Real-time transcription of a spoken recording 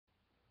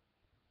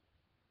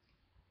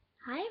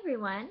Hi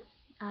everyone.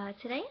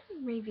 Today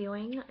I'm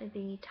reviewing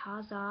the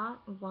TaZa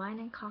wine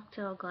and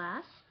cocktail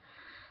glass.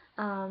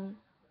 Um,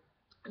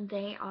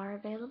 they are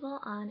available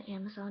on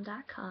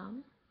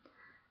Amazon.com.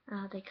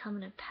 They come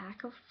in a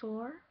pack of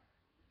 4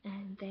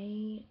 and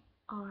they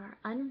are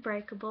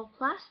unbreakable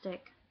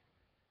plastic,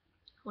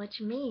 which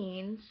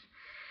means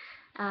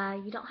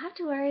you don't have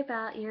to worry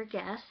about your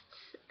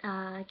guests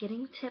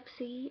getting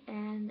tipsy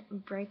and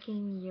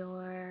breaking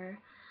your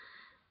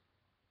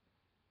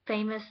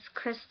famous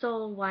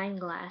crystal wine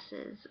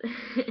glasses.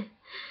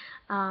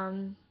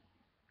 um,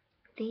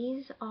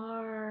 These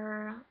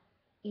are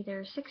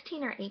either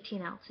 16 or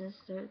 18 ounces.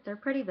 They're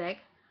pretty big.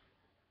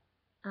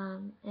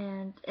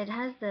 And it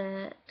has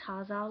the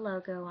TaZa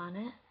logo on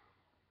it,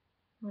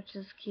 which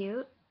is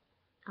cute.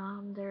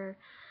 They're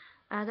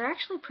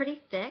actually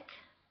pretty thick,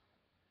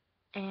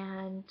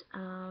 and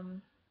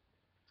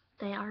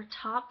they are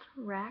top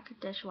rack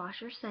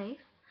dishwasher safe,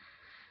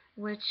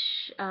 which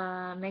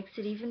makes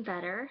it even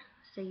better.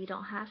 So you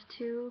don't have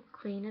to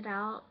clean it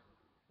out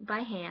by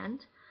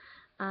hand.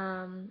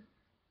 Um,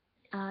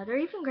 they're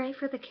even great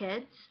for the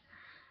kids.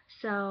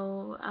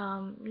 So,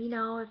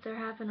 if they're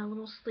having a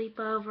little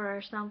sleepover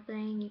or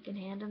something, you can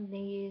hand them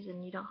these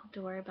and you don't have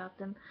to worry about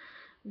them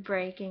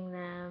breaking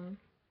them.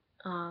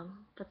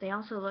 But they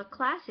also look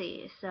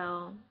classy.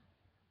 So,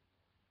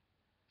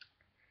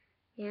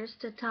 here's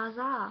to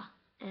TaZa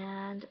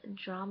and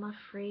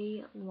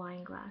drama-free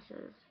wine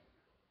glasses.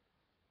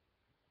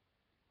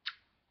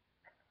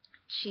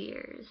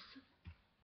 Cheers.